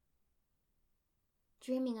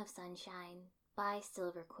Dreaming of Sunshine by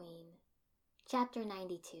Silver Queen. Chapter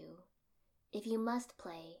 92. If you must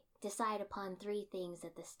play, decide upon 3 things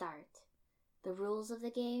at the start: the rules of the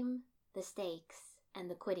game, the stakes, and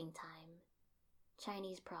the quitting time.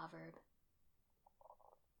 Chinese proverb.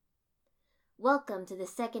 Welcome to the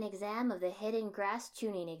second exam of the Hidden Grass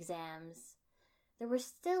Chunin exams. There were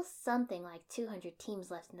still something like 200 teams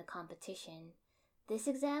left in the competition. This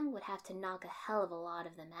exam would have to knock a hell of a lot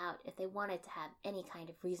of them out if they wanted to have any kind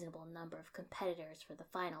of reasonable number of competitors for the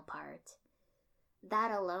final part. That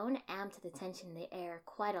alone amped the tension in the air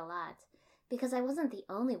quite a lot, because I wasn't the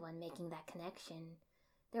only one making that connection.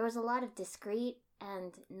 There was a lot of discreet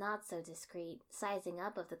and not so discreet sizing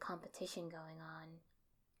up of the competition going on.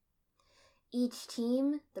 Each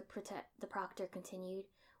team, the proctor continued,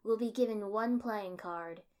 will be given 1 playing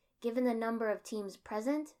card. Given the number of teams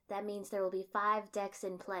present, that means there will be 5 decks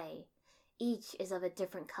in play. Each is of a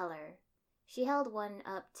different color. She held one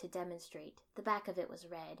up to demonstrate. The back of it was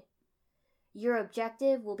red. Your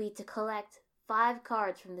objective will be to collect 5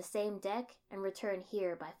 cards from the same deck and return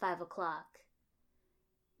here by 5 o'clock.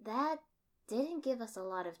 That didn't give us a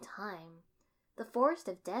lot of time. The Forest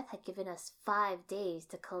of Death had given us 5 days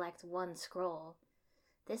to collect 1 scroll.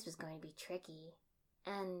 This was going to be tricky.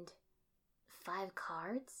 And 5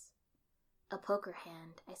 cards? A poker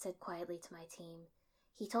hand, I said quietly to my team.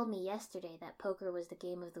 He told me yesterday that poker was the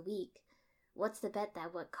game of the week. What's the bet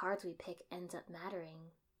that what cards we pick ends up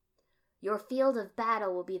mattering? Your field of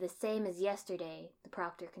battle will be the same as yesterday, the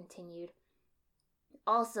proctor continued.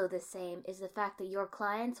 Also the same is the fact that your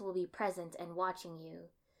clients will be present and watching you.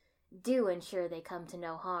 Do ensure they come to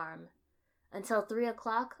no harm. Until 3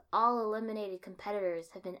 o'clock, all eliminated competitors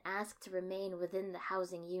have been asked to remain within the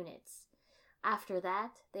housing units. After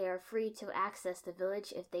that, they are free to access the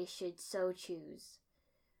village if they should so choose.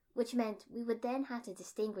 Which meant we would then have to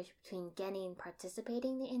distinguish between Genin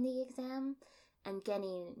participating in the exam and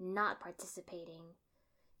Genin not participating.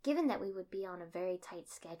 Given that we would be on a very tight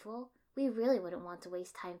schedule, we really wouldn't want to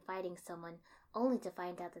waste time fighting someone only to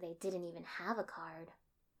find out that they didn't even have a card.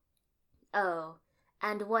 Oh,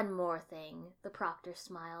 and one more thing, the proctor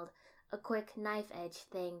smiled, a quick knife-edge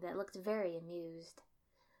thing that looked very amused.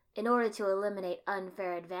 In order to eliminate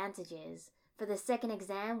unfair advantages, for the second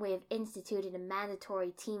exam we have instituted a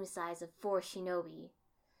mandatory team size of 4 shinobi.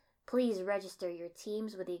 Please register your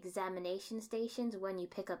teams with the examination stations when you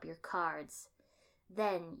pick up your cards.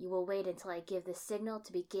 Then you will wait until I give the signal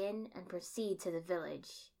to begin and proceed to the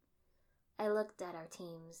village. I looked at our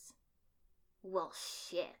teams. Well,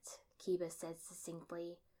 shit, Kiba said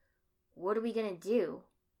succinctly. What are we gonna do?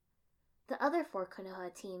 The other 4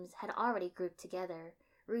 Konoha teams had already grouped together,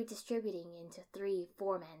 redistributing into 3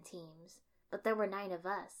 4-man teams, but there were 9 of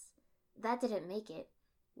us. That didn't make it.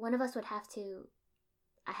 One of us would have to...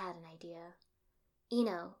 I had an idea.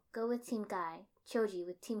 Ino, go with Team Guy, Choji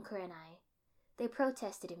with Team Kurenai. They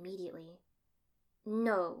protested immediately.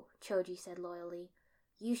 No, Choji said loyally.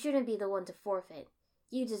 You shouldn't be the one to forfeit.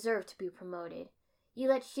 You deserve to be promoted. You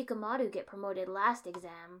let Shikamaru get promoted last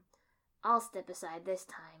exam. I'll step aside this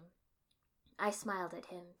time. I smiled at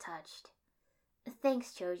him, touched. Thanks,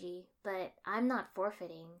 Choji, but I'm not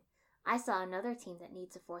forfeiting. I saw another team that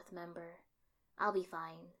needs a 4th member. I'll be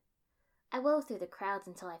fine. I wove through the crowds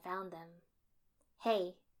until I found them.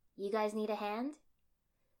 Hey, you guys need a hand?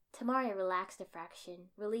 Tamaria relaxed a fraction,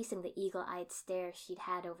 releasing the eagle-eyed stare she'd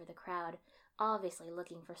had over the crowd, obviously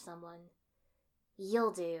looking for someone.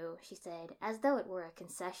 You'll do, she said, as though it were a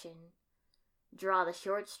concession. Draw the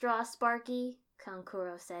short straw, Sparky,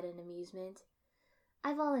 Kankuro said in amusement.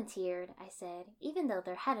 I volunteered, I said, even though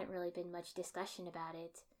there hadn't really been much discussion about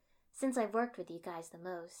it, since I've worked with you guys the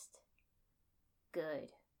most.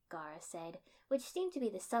 Good, Gaara said, which seemed to be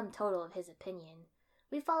the sum total of his opinion.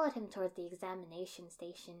 We followed him towards the examination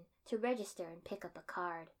station to register and pick up a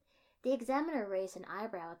card. The examiner raised an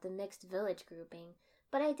eyebrow at the mixed village grouping,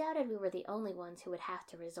 but I doubted we were the only ones who would have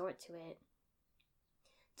to resort to it.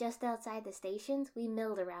 Just outside the stations, we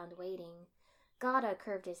milled around waiting. Gada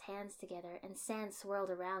curved his hands together and sand swirled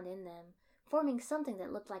around in them, forming something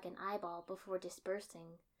that looked like an eyeball before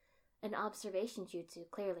dispersing. An observation jutsu,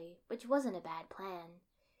 clearly, which wasn't a bad plan.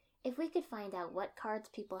 If we could find out what cards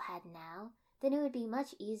people had now, then it would be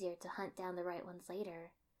much easier to hunt down the right ones later.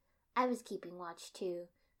 I was keeping watch too,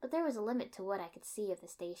 but there was a limit to what I could see of the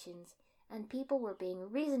stations, and people were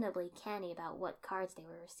being reasonably canny about what cards they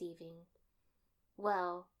were receiving.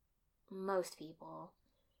 Well, most people.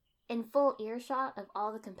 In full earshot of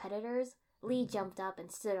all the competitors, Lee jumped up and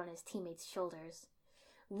stood on his teammates' shoulders.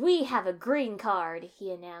 We have a green card, he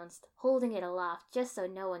announced, holding it aloft just so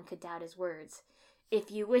no one could doubt his words. If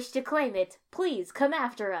you wish to claim it, please come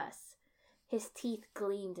after us. His teeth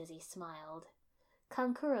gleamed as he smiled.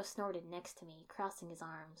 Kankuro snorted next to me, crossing his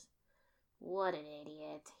arms. "What an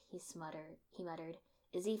idiot," he muttered.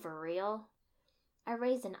 "Is he for real?" I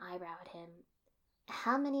raised an eyebrow at him.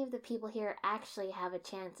 How many of the people here actually have a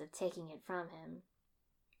chance of taking it from him?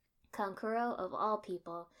 Kankuro, of all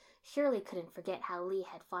people, surely couldn't forget how Lee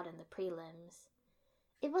had fought in the prelims.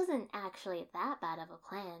 It wasn't actually that bad of a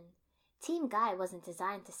plan. Team Guy wasn't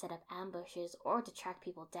designed to set up ambushes or to track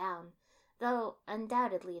people down, though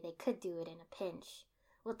undoubtedly they could do it in a pinch.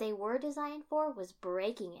 What they were designed for was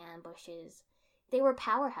breaking ambushes. They were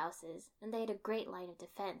powerhouses, and they had a great line of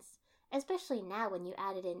defense, especially now when you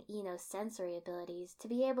added in Ino's sensory abilities to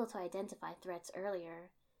be able to identify threats earlier.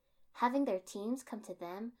 Having their teams come to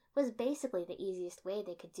them was basically the easiest way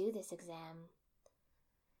they could do this exam.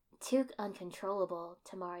 "Too uncontrollable,"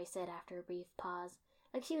 Tamari said after a brief pause,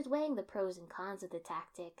 like she was weighing the pros and cons of the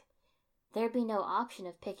tactic. "There'd be no option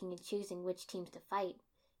of picking and choosing which teams to fight.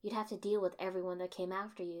 You'd have to deal with everyone that came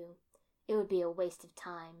after you. It would be a waste of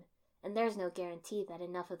time, and there's no guarantee that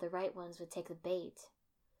enough of the right ones would take the bait."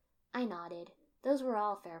 I nodded. Those were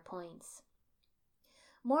all fair points.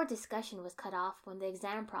 More discussion was cut off when the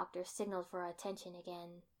exam proctor signaled for our attention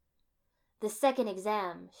again. "The second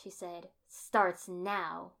exam," she said, "starts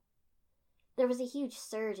now." There was a huge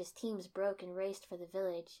surge as teams broke and raced for the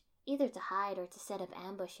village, either to hide or to set up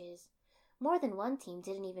ambushes. More than one team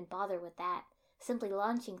didn't even bother with that, simply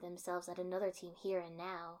launching themselves at another team here and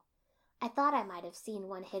now. I thought I might have seen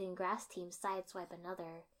one hidden grass team sideswipe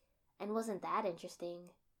another. And wasn't that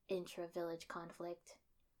interesting? Intra-village conflict.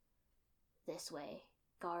 "This way,"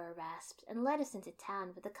 Gara rasped, and led us into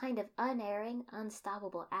town with the kind of unerring,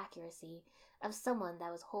 unstoppable accuracy of someone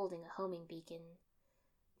that was holding a homing beacon.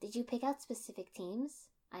 "Did you pick out specific teams?"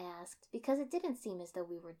 I asked, because it didn't seem as though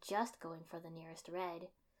we were just going for the nearest red.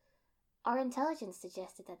 Our intelligence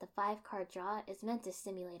suggested that the 5-card draw is meant to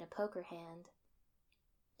simulate a poker hand.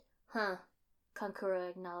 "Huh," Kankuro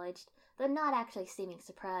acknowledged, though not actually seeming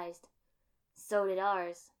surprised. "So did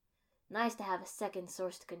ours. Nice to have a second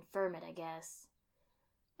source to confirm it, I guess."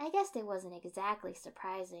 I guessed it wasn't exactly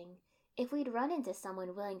surprising. If we'd run into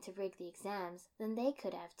someone willing to rig the exams, then they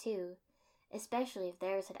could have too, especially if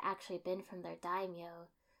theirs had actually been from their daimyo,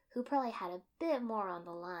 who probably had a bit more on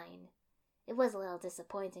the line. It was a little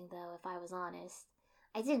disappointing, though, if I was honest.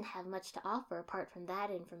 I didn't have much to offer apart from that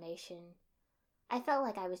information. I felt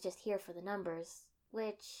like I was just here for the numbers,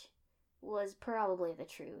 which was probably the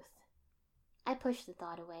truth. I pushed the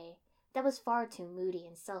thought away. That was far too moody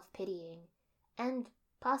and self-pitying, and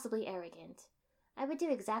possibly arrogant. I would do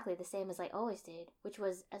exactly the same as I always did, which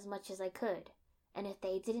was as much as I could, and if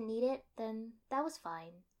they didn't need it, then that was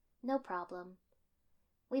fine. No problem.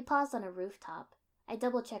 We paused on a rooftop. I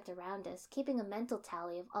double-checked around us, keeping a mental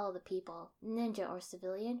tally of all the people, ninja or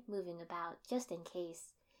civilian, moving about, just in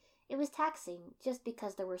case. It was taxing, just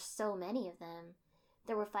because there were so many of them.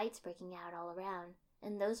 There were fights breaking out all around,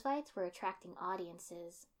 and those fights were attracting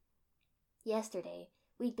audiences. Yesterday,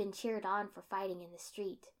 we'd been cheered on for fighting in the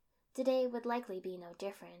street. Today would likely be no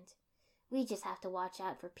different. We just have to watch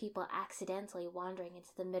out for people accidentally wandering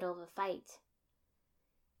into the middle of a fight.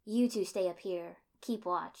 "You two stay up here. Keep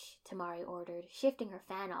watch," Tamari ordered, shifting her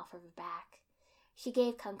fan off of her back. She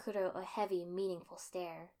gave Kankuro a heavy, meaningful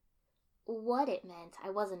stare. What it meant,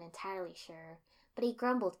 I wasn't entirely sure, but he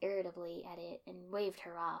grumbled irritably at it and waved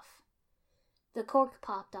her off. The cork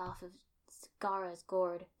popped off of Gara's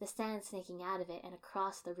gourd, the sand snaking out of it and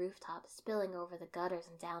across the rooftop, spilling over the gutters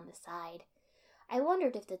and down the side. I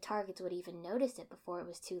wondered if the targets would even notice it before it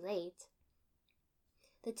was too late.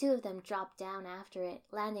 The two of them dropped down after it,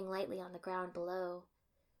 landing lightly on the ground below.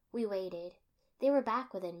 We waited. They were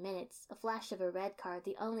back within minutes, a flash of a red card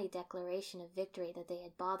the only declaration of victory that they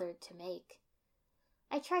had bothered to make.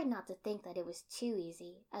 I tried not to think that it was too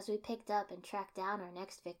easy, as we picked up and tracked down our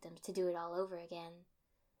next victims to do it all over again.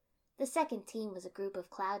 The second team was a group of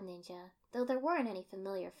Cloud Ninja, though there weren't any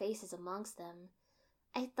familiar faces amongst them.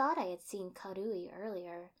 I thought I had seen Karui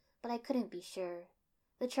earlier, but I couldn't be sure.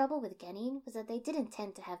 The trouble with Genin was that they didn't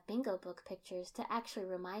tend to have bingo book pictures to actually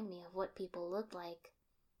remind me of what people looked like.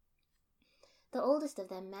 The oldest of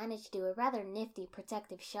them managed to do a rather nifty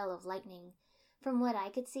protective shell of lightning, from what I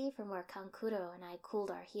could see from where Kankuro and I cooled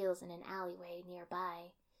our heels in an alleyway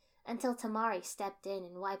nearby, until Tamari stepped in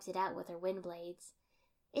and wiped it out with her wind blades.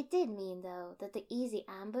 It did mean, though, that the easy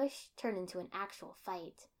ambush turned into an actual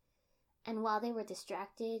fight. And while they were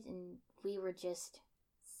distracted and we were just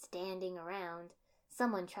standing around,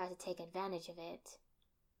 someone tried to take advantage of it.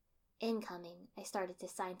 "Incoming," I started to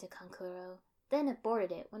sign to Kankuro, then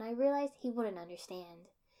aborted it when I realized he wouldn't understand.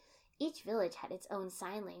 Each village had its own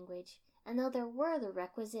sign language, and though there were the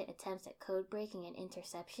requisite attempts at code breaking and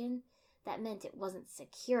interception, that meant it wasn't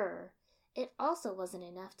secure, it also wasn't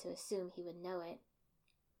enough to assume he would know it.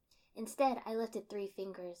 Instead, I lifted 3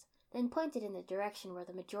 fingers, then pointed in the direction where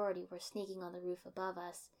the majority were sneaking on the roof above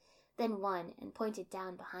us, then 1 and pointed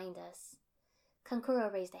down behind us.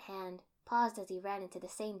 Kankuro raised a hand, paused as he ran into the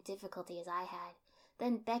same difficulty as I had,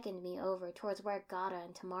 then beckoned me over towards where Gaara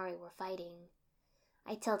and Temari were fighting.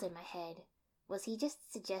 I tilted my head. Was he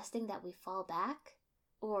just suggesting that we fall back?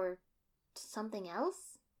 Or something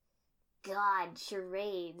else? God,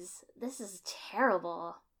 charades. This is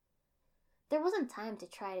terrible. There wasn't time to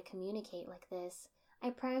try to communicate like this. I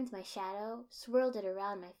primed my shadow, swirled it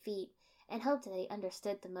around my feet, and hoped that he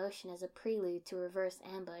understood the motion as a prelude to reverse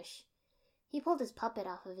ambush. He pulled his puppet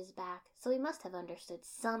off of his back, so he must have understood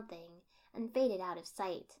something, and faded out of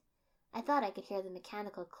sight. I thought I could hear the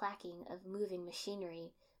mechanical clacking of moving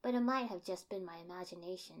machinery, but it might have just been my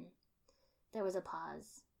imagination. There was a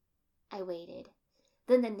pause. I waited.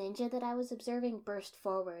 Then the ninja that I was observing burst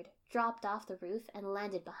forward, dropped off the roof, and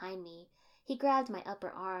landed behind me. He grabbed my upper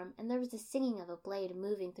arm, and there was the singing of a blade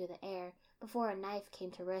moving through the air before a knife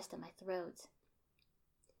came to rest at my throat.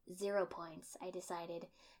 0 points, I decided,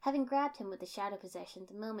 having grabbed him with the shadow possession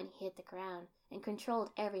the moment he hit the ground and controlled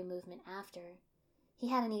every movement after. He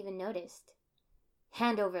hadn't even noticed.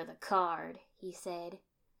 "Hand over the card," he said.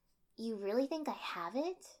 "You really think I have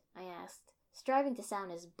it?" I asked, striving to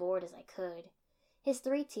sound as bored as I could. His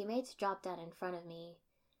 3 teammates dropped down in front of me.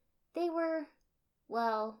 They were,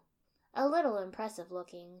 well, a little impressive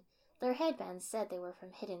looking. Their headbands said they were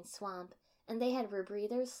from Hidden Swamp, and they had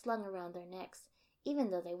rebreathers slung around their necks,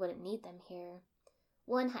 even though they wouldn't need them here.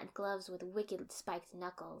 One had gloves with wicked spiked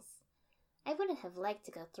knuckles. I wouldn't have liked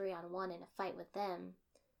to go 3-on-1 in a fight with them,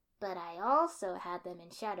 but I also had them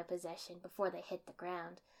in shadow possession before they hit the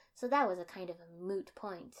ground, so that was a kind of a moot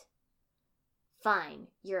point. "Fine,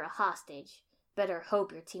 you're a hostage. Better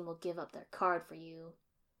hope your team will give up their card for you."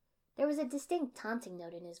 There was a distinct taunting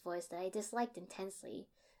note in his voice that I disliked intensely,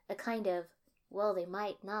 a kind of, well, they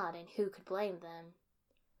might not, and who could blame them?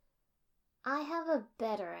 "I have a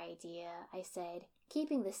better idea," I said,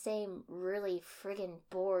 keeping the same really friggin'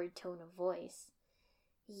 bored tone of voice.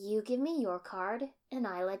 "You give me your card, and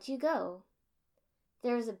I let you go."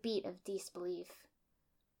 There was a beat of disbelief.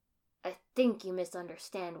 "I think you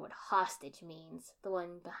misunderstand what hostage means," the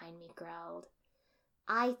one behind me growled.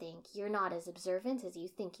 "I think you're not as observant as you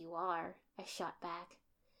think you are," I shot back.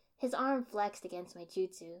 His arm flexed against my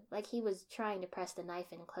jutsu, like he was trying to press the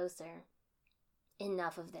knife in closer.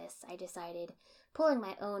 Enough of this, I decided, pulling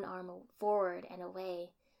my own arm forward and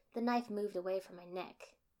away. The knife moved away from my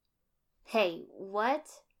neck. "Hey,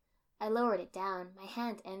 what?" I lowered it down, my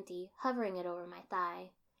hand empty, hovering it over my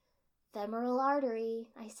thigh. "Femoral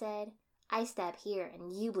artery," I said. "I stab here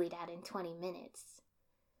and you bleed out in 20 minutes.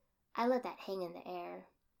 I let that hang in the air.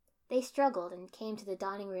 They struggled and came to the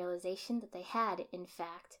dawning realization that they had, in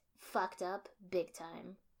fact, fucked up big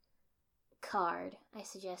time. "Card," I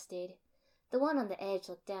suggested. The one on the edge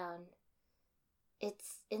looked down.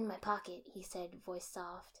 "It's in my pocket," he said, voice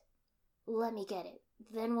soft. "Let me get it,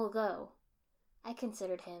 then we'll go." I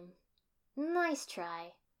considered him. "Nice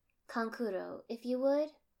try. Kankuro, if you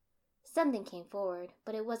would." Something came forward,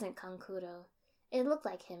 but it wasn't Kankuro. It looked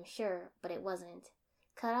like him, sure, but it wasn't.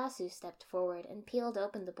 Karasu stepped forward and peeled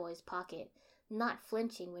open the boy's pocket, not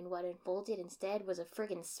flinching when what unfolded instead was a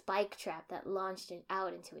friggin' spike trap that launched it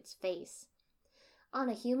out into its face. On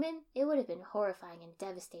a human, it would have been horrifying and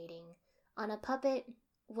devastating. On a puppet,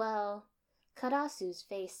 well, Karasu's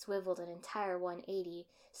face swiveled an entire 180,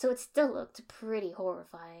 so it still looked pretty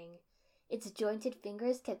horrifying. Its jointed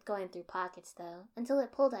fingers kept going through pockets, though, until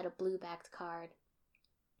it pulled out a blue-backed card.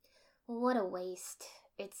 "What a waste,"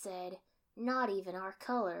 it said. "Not even our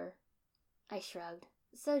color." I shrugged.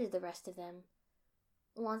 So did the rest of them.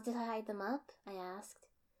 "Want to hide them up?" I asked.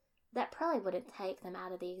 That probably wouldn't take them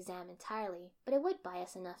out of the exam entirely, but it would buy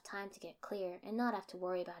us enough time to get clear and not have to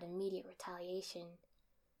worry about immediate retaliation.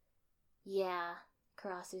 "Yeah,"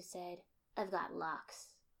 Karasu said. "I've got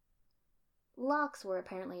locks." Locks were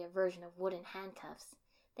apparently a version of wooden handcuffs.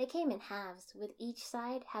 They came in halves, with each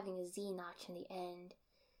side having a Z-notch in the end.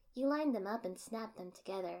 You lined them up and snapped them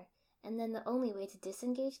together, and then the only way to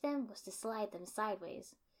disengage them was to slide them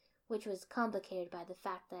sideways, which was complicated by the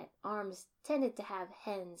fact that arms tended to have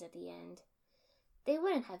hens at the end. They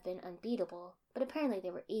wouldn't have been unbeatable, but apparently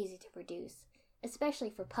they were easy to produce, especially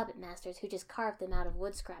for puppet masters who just carved them out of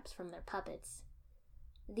wood scraps from their puppets.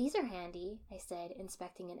 "These are handy," I said,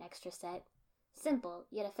 inspecting an extra set. "Simple,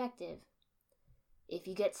 yet effective." "If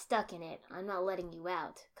you get stuck in it, I'm not letting you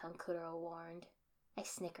out," Kankuro warned. I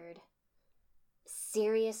snickered.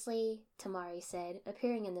 Seriously? Tamari said,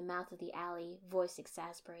 appearing in the mouth of the alley, voice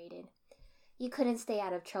exasperated. You couldn't stay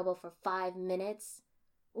out of trouble for 5 minutes?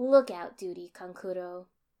 Lookout duty, Kankuro.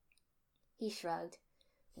 He shrugged.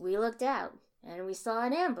 We looked out, and we saw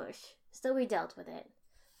an ambush, so we dealt with it.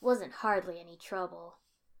 Wasn't hardly any trouble.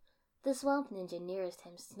 The swamp ninja nearest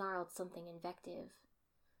him snarled something invective.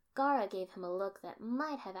 Gaara gave him a look that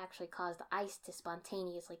might have actually caused ice to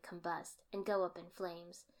spontaneously combust and go up in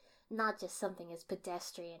flames, not just something as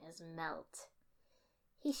pedestrian as melt.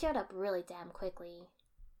 He showed up really damn quickly.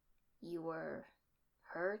 You were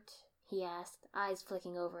hurt? He asked, eyes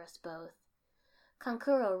flicking over us both.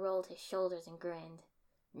 Kankuro rolled his shoulders and grinned.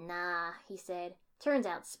 Nah, he said. Turns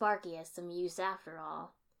out Sparky has some use after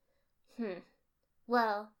all.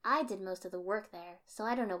 Well, I did most of the work there, so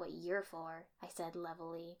I don't know what you're for, I said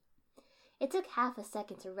levelly. It took half a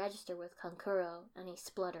second to register with Kankuro, and he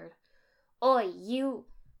spluttered. Oi, you!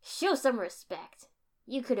 Show some respect!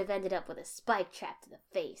 You could have ended up with a spike trap to the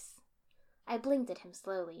face. I blinked at him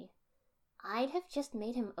slowly. I'd have just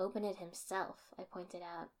made him open it himself, I pointed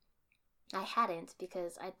out. I hadn't,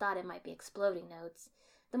 because I thought it might be exploding notes,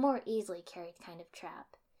 the more easily carried kind of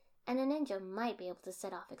trap. And a ninja might be able to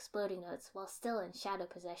set off exploding notes while still in shadow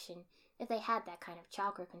possession if they had that kind of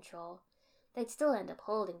chakra control. They'd still end up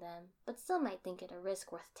holding them, but still might think it a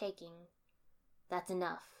risk worth taking. That's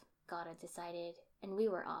enough, Gaara decided, and we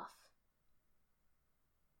were off.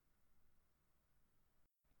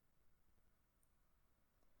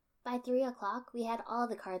 By 3 o'clock, we had all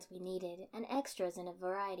the cards we needed, and extras in a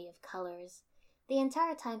variety of colors. The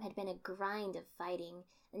entire time had been a grind of fighting,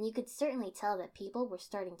 and you could certainly tell that people were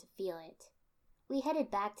starting to feel it. We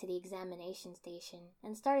headed back to the examination station,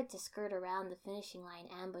 and started to skirt around the finishing line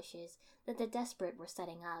ambushes that the desperate were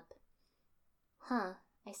setting up. Huh,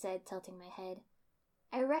 I said, tilting my head.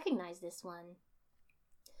 I recognize this one.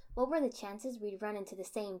 What were the chances we'd run into the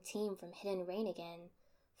same team from Hidden Rain again?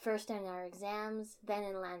 First in our exams, then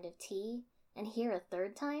in Land of Tea, and here a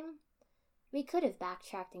third time? We could have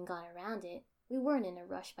backtracked and gone around it. We weren't in a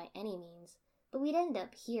rush by any means, but we'd end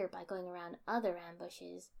up here by going around other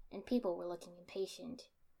ambushes, and people were looking impatient.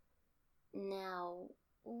 Now,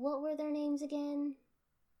 what were their names again?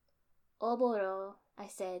 Oboro, I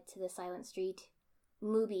said to the silent street.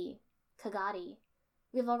 Mubi, Kagari.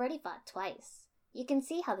 We've already fought twice. You can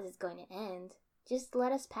see how this is going to end. Just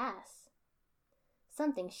let us pass.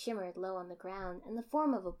 Something shimmered low on the ground, and the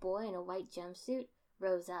form of a boy in a white jumpsuit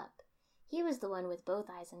rose up. He was the one with both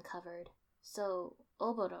eyes uncovered. So,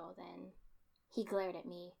 Oboro, then. He glared at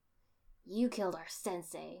me. You killed our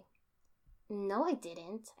sensei. No, I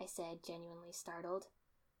didn't, I said, genuinely startled.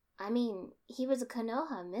 I mean, he was a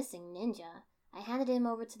Konoha missing ninja. I handed him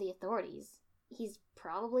over to the authorities. He's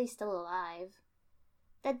probably still alive.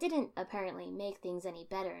 That didn't, apparently, make things any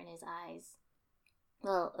better in his eyes.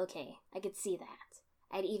 Well, okay, I could see that.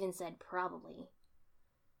 I'd even said probably.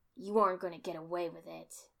 You aren't going to get away with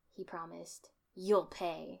it, he promised. You'll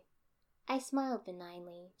pay. I smiled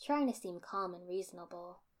benignly, trying to seem calm and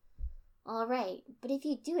reasonable. All right, but if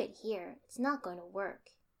you do it here, it's not going to work.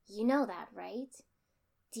 You know that, right?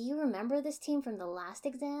 Do you remember this team from the last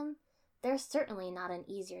exam? They're certainly not an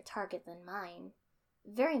easier target than mine.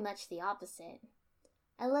 Very much the opposite.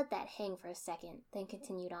 I let that hang for a second, then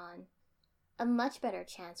continued on. A much better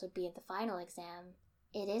chance would be at the final exam.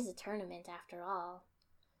 It is a tournament, after all.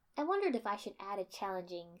 I wondered if I should add a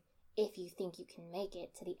challenging, if you think you can make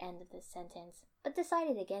it, to the end of this sentence, but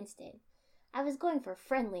decided against it. I was going for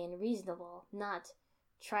friendly and reasonable, not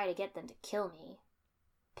try to get them to kill me.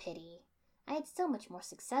 Pity. I had so much more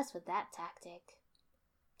success with that tactic.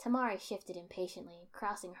 Tamari shifted impatiently,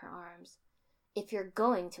 crossing her arms. If you're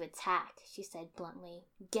going to attack, she said bluntly,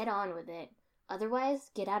 get on with it.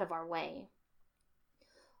 Otherwise, get out of our way.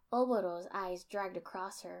 Oboro's eyes dragged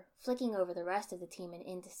across her, flicking over the rest of the team in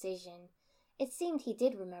indecision. It seemed he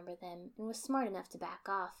did remember them and was smart enough to back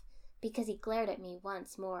off, because he glared at me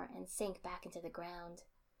once more and sank back into the ground.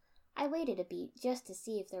 I waited a beat just to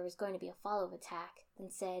see if there was going to be a follow-up attack, then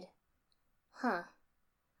said, Huh,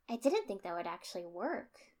 I didn't think that would actually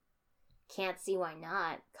work. Can't see why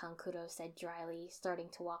not, Kankuro said dryly, starting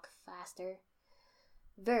to walk faster.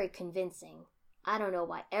 Very convincing. I don't know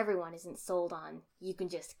why everyone isn't sold on, you can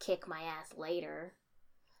just kick my ass later.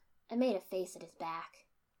 I made a face at his back.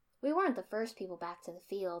 We weren't the first people back to the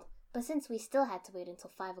field, but since we still had to wait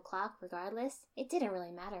until 5 o'clock regardless, it didn't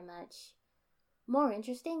really matter much. More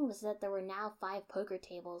interesting was that there were now 5 poker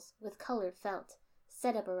tables, with colored felt,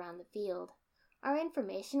 set up around the field. Our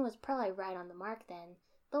information was probably right on the mark then,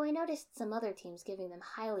 though I noticed some other teams giving them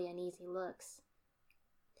highly uneasy looks.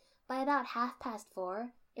 By about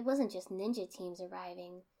 4:30, it wasn't just ninja teams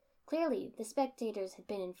arriving. Clearly, the spectators had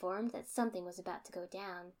been informed that something was about to go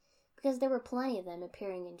down, because there were plenty of them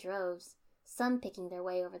appearing in droves, some picking their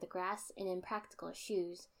way over the grass in impractical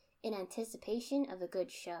shoes, in anticipation of a good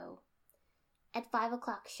show. At 5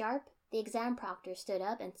 o'clock sharp, the exam proctor stood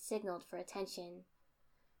up and signaled for attention.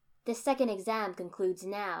 "The second exam concludes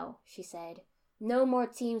now," she said. "No more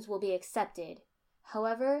teams will be accepted.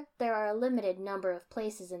 However, there are a limited number of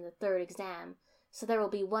places in the third exam, so there will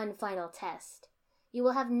be one final test. You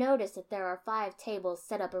will have noticed that there are 5 tables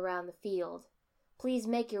set up around the field. Please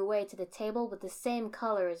make your way to the table with the same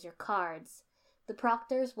color as your cards. The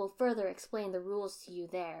proctors will further explain the rules to you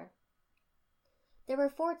there." There were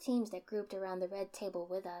 4 teams that grouped around the red table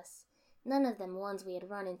with us, none of them ones we had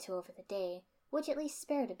run into over the day, which at least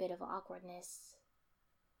spared a bit of awkwardness.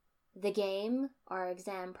 "The game," our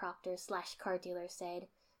exam proctor/card dealer said,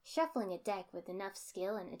 shuffling a deck with enough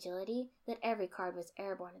skill and agility that every card was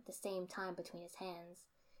airborne at the same time between his hands,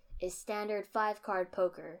 "is standard 5-card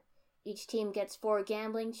poker. Each team gets 4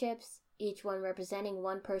 gambling chips, each one representing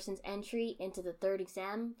one person's entry into the third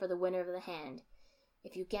exam for the winner of the hand.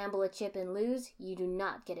 If you gamble a chip and lose, you do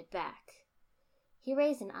not get it back." He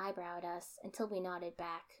raised an eyebrow at us until we nodded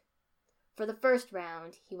back. "For the first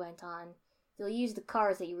round," he went on, "you'll use the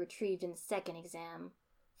cards that you retrieved in the second exam.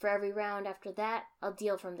 For every round after that, I'll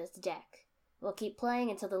deal from this deck. We'll keep playing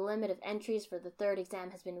until the limit of entries for the third exam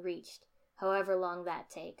has been reached, however long that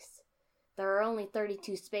takes. There are only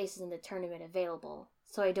 32 spaces in the tournament available,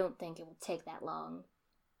 so I don't think it will take that long."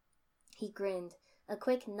 He grinned, a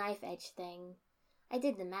quick knife-edge thing. I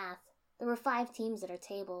did the math. There were 5 teams at our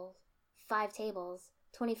table. 5 tables,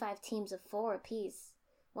 25 teams of 4 apiece.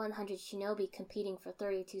 100 shinobi competing for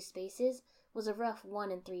 32 spaces was a rough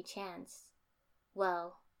 1 in 3 chance.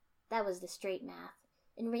 Well, that was the straight math.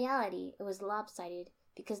 In reality, it was lopsided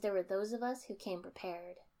because there were those of us who came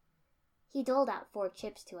prepared. He doled out 4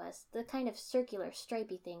 chips to us, the kind of circular,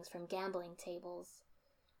 stripy things from gambling tables.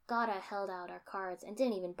 Gata held out our cards and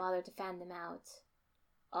didn't even bother to fan them out.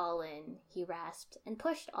 "All in," he rasped, and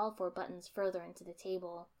pushed all 4 buttons further into the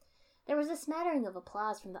table. There was a smattering of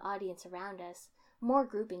applause from the audience around us, more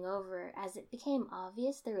grouping over as it became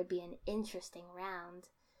obvious there would be an interesting round.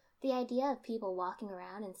 The idea of people walking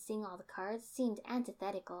around and seeing all the cards seemed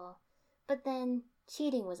antithetical, but then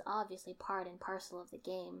cheating was obviously part and parcel of the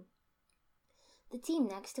game. The team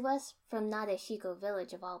next to us, from Nadeshiko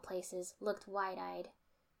Village of all places, looked wide-eyed.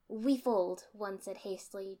 "We fold," one said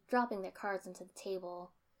hastily, dropping their cards onto the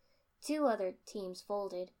table. 2 other teams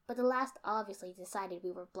folded, but the last obviously decided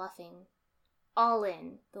we were bluffing. "All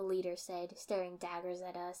in," the leader said, staring daggers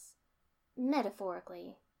at us.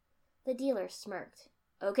 "Metaphorically." The dealer smirked.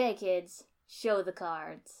 "Okay, kids, show the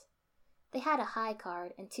cards." They had a high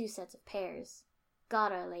card and 2 sets of pairs.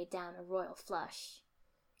 Gata laid down a royal flush.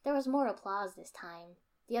 There was more applause this time.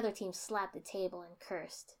 The other team slapped the table and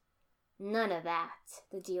cursed. "None of that,"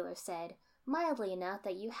 the dealer said, mildly enough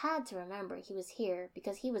that you had to remember he was here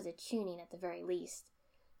because he was a chunin at the very least.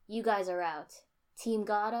 "You guys are out. Team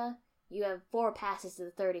Gata, you have 4 passes to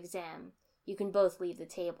the third exam. You can both leave the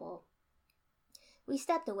table." We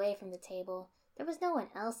stepped away from the table. There was no one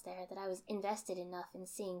else there that I was invested enough in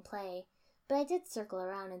seeing play, but I did circle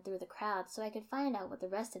around and through the crowd so I could find out what the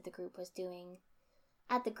rest of the group was doing.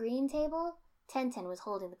 At the green table, Tenten was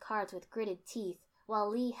holding the cards with gritted teeth, while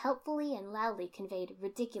Lee helpfully and loudly conveyed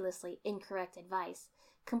ridiculously incorrect advice,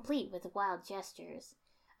 complete with wild gestures.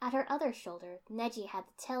 At her other shoulder, Neji had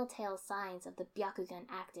the telltale signs of the Byakugan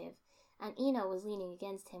active, and Ino was leaning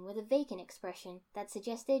against him with a vacant expression that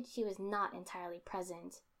suggested she was not entirely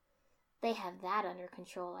present. They have that under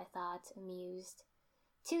control, I thought, amused.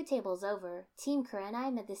 2 tables over, Team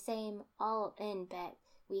Kurenai made the same all-in bet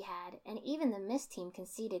we had, and even the Mist team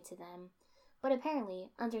conceded to them. But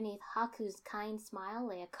apparently, underneath Haku's kind smile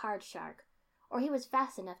lay a card shark, or he was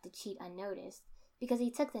fast enough to cheat unnoticed, because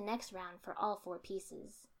he took the next round for all 4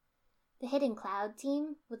 pieces. The Hidden Cloud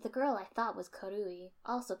team, with the girl I thought was Korui,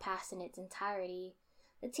 also passed in its entirety.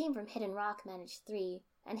 The team from Hidden Rock managed 3,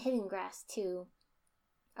 and Hidden Grass 2.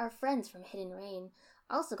 Our friends from Hidden Rain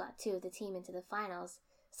also got 2 of the team into the finals,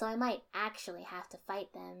 so I might actually have to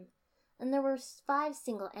fight them. And there were 5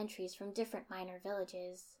 single entries from different minor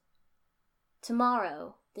villages.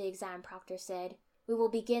 "Tomorrow," the exam proctor said, "we will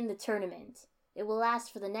begin the tournament. It will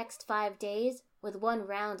last for the next 5 days, with 1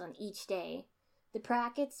 round on each day. The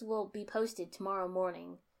brackets will be posted tomorrow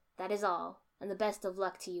morning. That is all, and the best of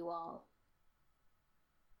luck to you all."